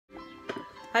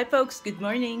Hi folks, good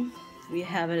morning. We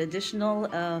have an additional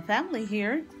family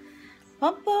here.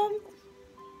 Pum Pum.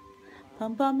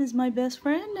 Pum Pum is my best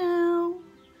friend now.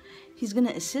 He's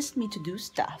gonna assist me to do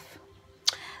stuff.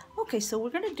 Okay, so we're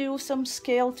gonna do some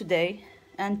scale today.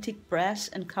 Antique brass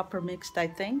and copper mixed, I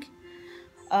think.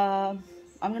 I'm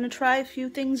gonna try a few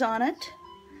things on it.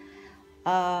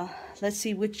 Let's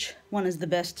see which one is the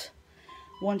best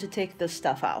one to take the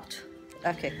stuff out.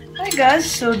 Okay. Hi guys,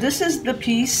 so this is the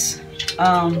piece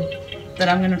that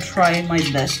I'm gonna try my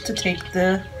best to take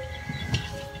the,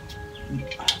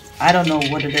 I don't know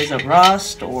what it is, a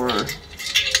rust or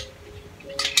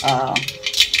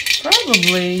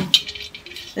probably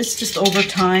it's just over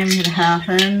time it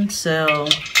happened, so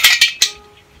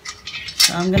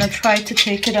I'm gonna try to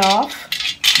take it off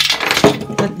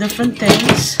with different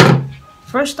things.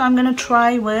 First I'm gonna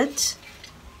try with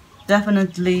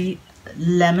definitely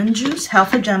lemon juice,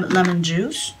 half a lemon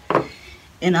juice,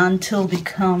 and until it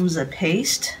becomes a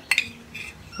paste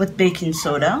with baking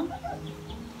soda.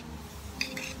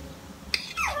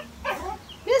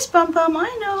 Yes, Pum Pum, I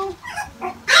know.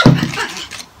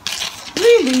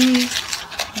 Really?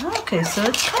 Okay, so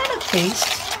it's kind of paste,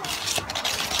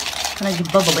 kind of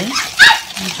bubbling,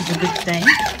 which is a good thing.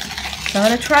 So I'm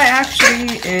gonna try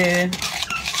actually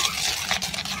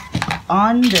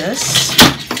on this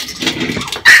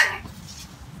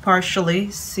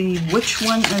partially, see which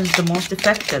one is the most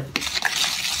effective.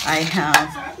 I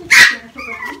have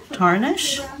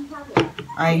tarnish,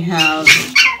 I have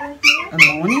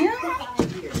ammonia,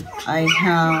 I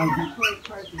have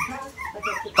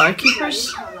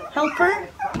barkeeper's helper,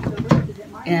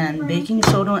 and baking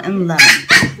soda and lemon.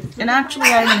 And actually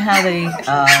I even have a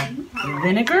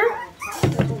vinegar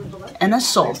and a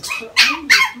salt.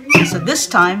 So this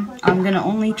time I'm gonna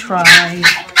only try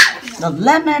the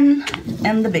lemon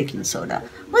and the baking soda.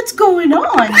 What's going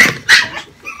on?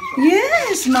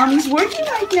 Yes, Mommy's working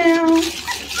right now.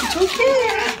 It's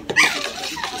okay.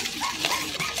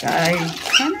 I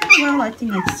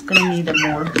think it's gonna need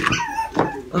more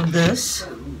of this.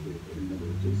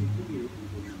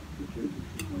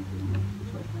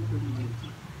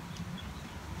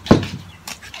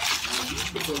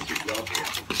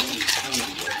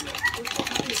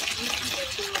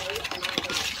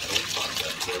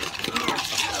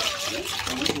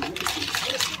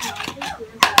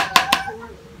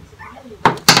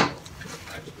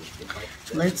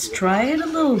 Let's try it a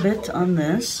little bit on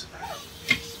this.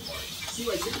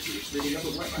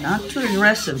 Not too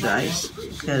aggressive, guys,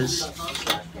 because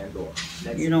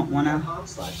you don't want to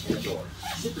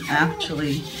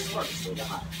actually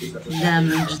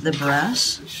damage the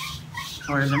brass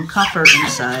or even copper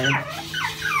inside.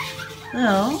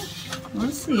 So,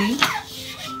 let's see.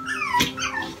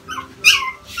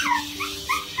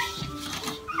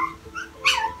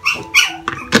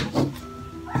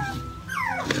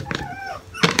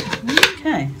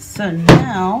 Okay, so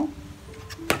now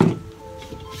let's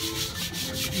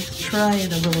try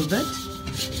it a little bit.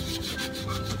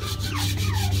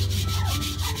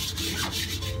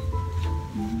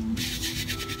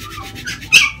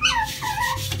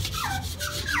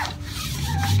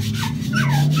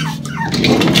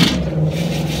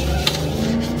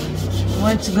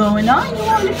 What's going on? You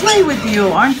want me to play with you,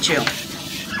 aren't you?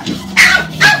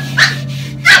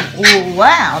 Oh,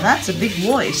 wow, that's a big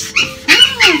voice.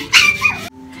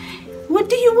 What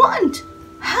do you want?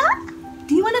 Huh?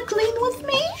 Do you want to clean with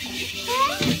me?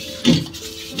 Huh?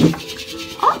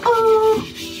 Uh-oh.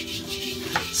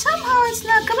 Somehow it's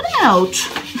not coming out.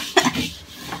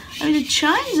 I mean, it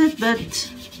shines it,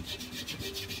 but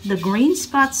the green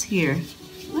spots here.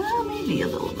 Well, maybe a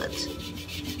little bit.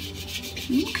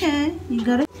 Okay, you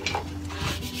got it.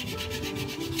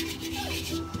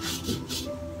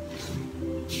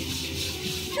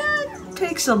 That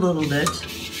takes a little bit.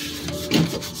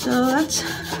 So that's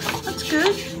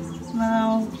good.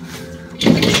 Now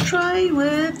let's try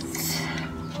with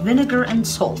vinegar and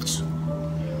salt.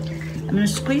 I'm gonna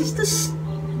squeeze this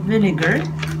vinegar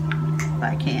if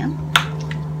I can.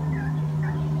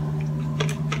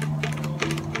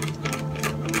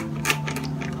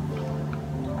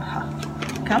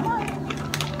 Come on.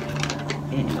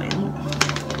 Anyway.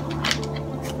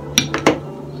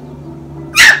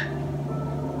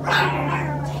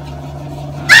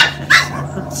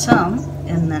 Put some,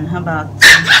 and then how about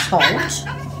some salt?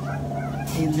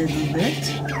 A little bit.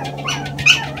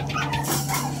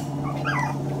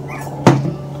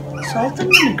 Salt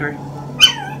and vinegar.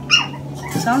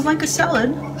 Sounds like a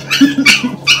salad.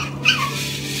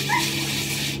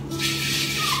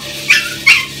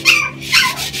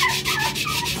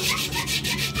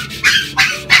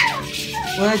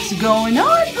 What's going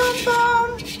on, Pum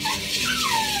Pum?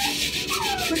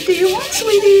 What do you want,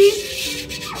 sweetie?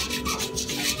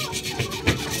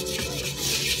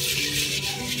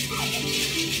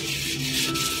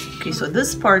 Okay, so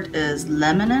this part is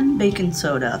lemon and baking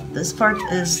soda. This part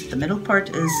is, the middle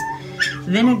part is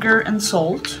vinegar and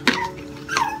salt.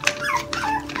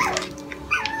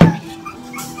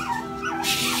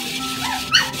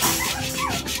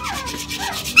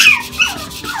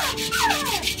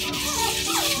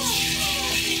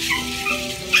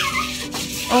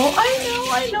 Oh,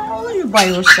 I know, you're by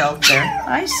yourself there.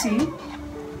 I see.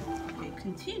 Okay,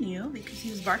 continue because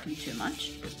he's barking too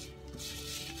much.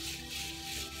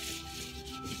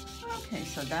 Okay,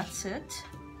 so that's it.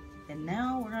 And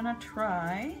now we're gonna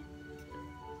try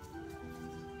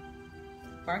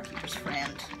Barky's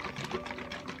friend.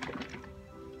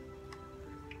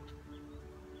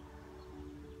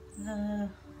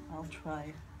 I'll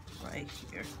try right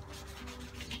here.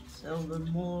 So a little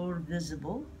more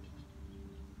visible.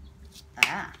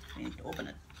 Ah, I need to open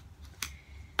it.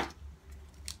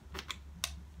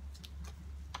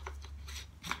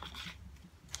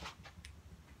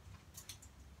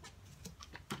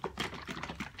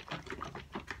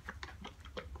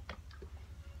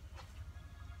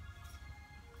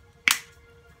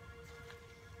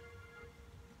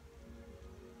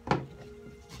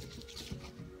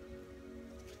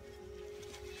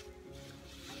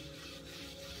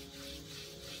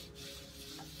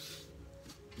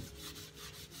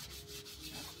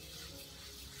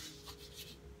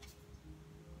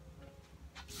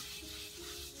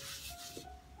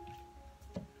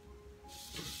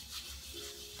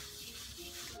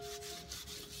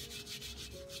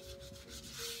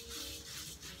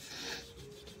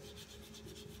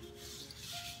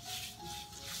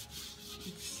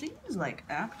 Seems like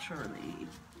actually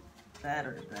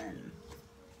better than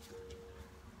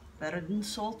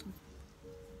salt,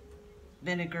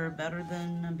 vinegar, better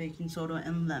than baking soda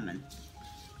and lemon.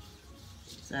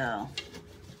 So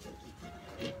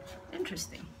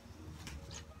interesting.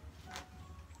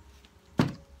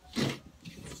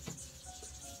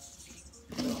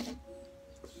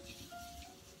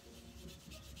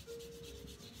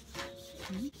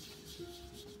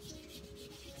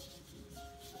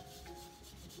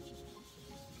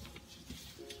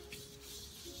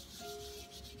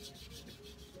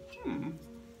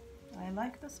 I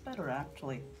like this better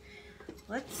actually.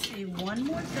 Let's see, one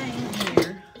more thing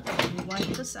here. Let me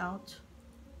wipe this out.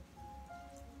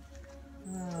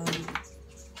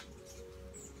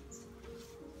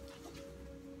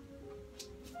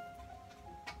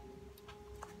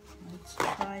 Let's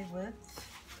try with,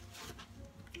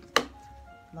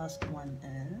 last one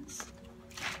is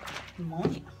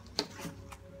ammonia.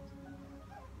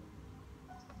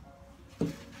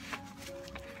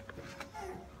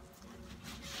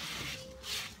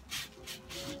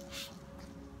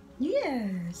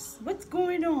 Yes, what's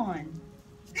going on?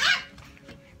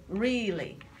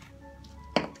 Really?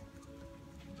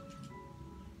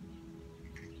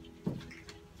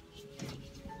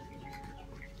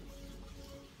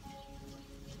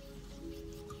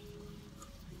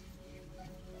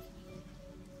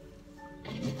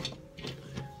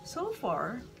 So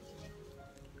far,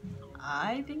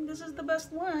 I think this is the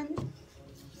best one.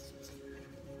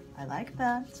 I like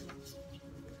that.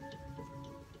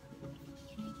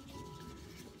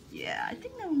 Yeah, I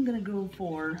think I'm gonna go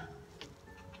for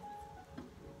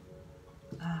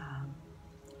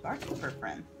Barky for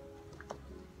friend.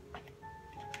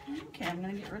 Okay, I'm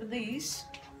gonna get rid of these.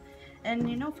 And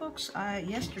you know, folks,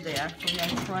 yesterday actually I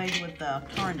tried with the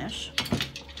tarnish.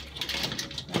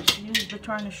 Let's use the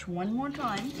tarnish one more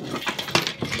time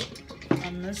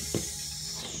on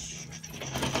this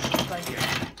right here.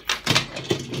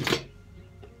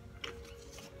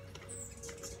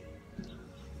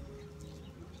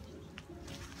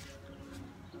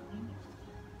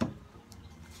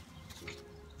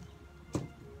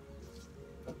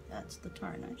 That's the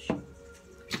tarnish.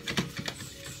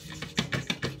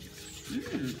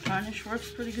 Tarnish works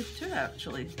pretty good too,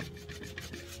 actually.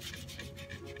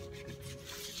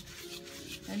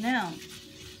 And now,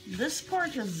 this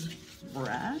part is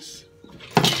brass.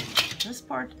 This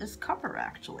part is copper,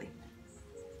 actually.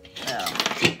 So,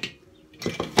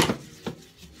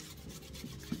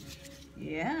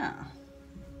 yeah,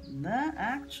 that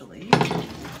actually,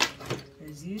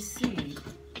 as you see,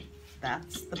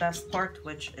 that's the best part,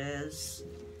 which is,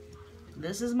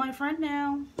 this is my friend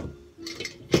now.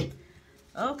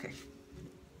 Okay.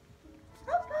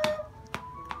 Go,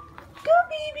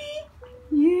 baby.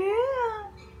 Yeah.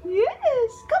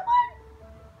 Yes. Come on.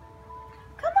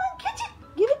 Come on, catch it.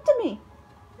 Give it to me.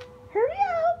 Hurry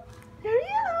up.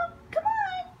 Hurry up. Come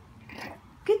on.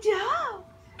 Good job.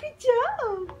 Good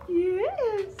job.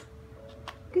 Yes.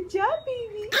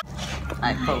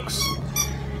 Hi folks.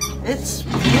 It's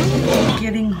really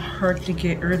getting hard to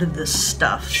get rid of this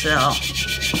stuff, so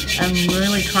I'm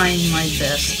really trying my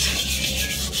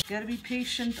best. Gotta be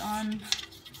patient on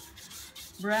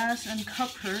brass and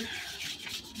copper.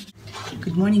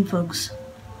 Good morning folks.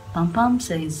 Pom Pom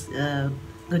says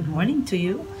good morning to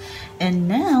you. And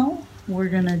now we're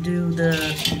gonna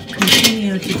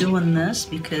continue to doing this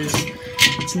because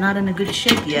it's not in a good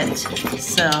shape yet.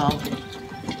 So,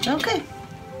 okay.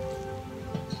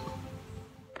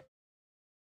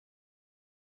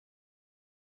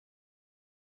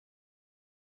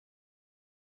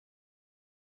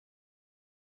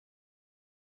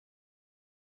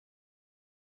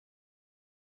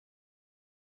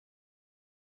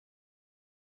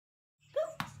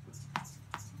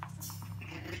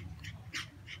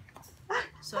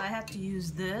 So I have to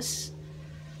use this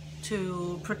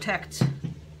to protect,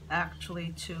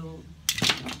 actually, to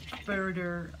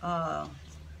further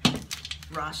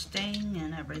rusting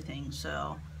and everything.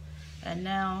 So, and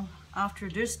now after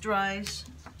this dries,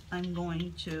 I'm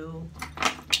going to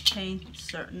paint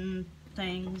certain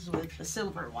things with the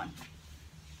silver one.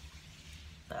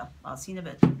 So I'll see you in a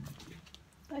bit.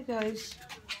 Hi guys.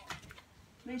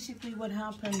 Basically what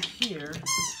happened here,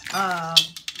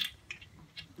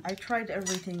 I tried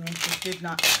everything and it just did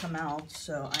not come out,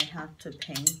 so I had to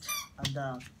paint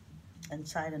the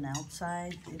inside and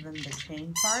outside, even the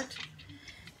chain part.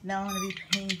 Now I'm going to be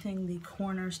painting the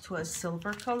corners to a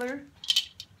silver color,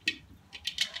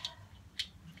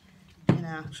 and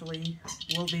actually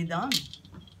we'll be done.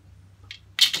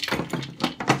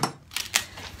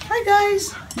 Hi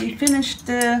guys, we finished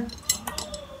the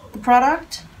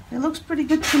product. It looks pretty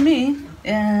good to me,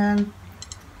 and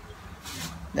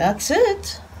that's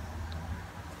it.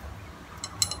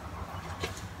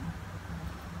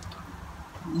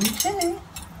 Okay.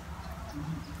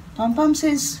 Pom Pom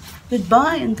says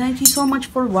goodbye and thank you so much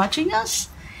for watching us.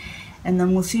 And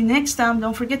then we'll see you next time.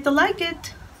 Don't forget to like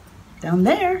it down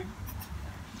there.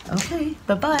 Okay,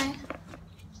 bye-bye.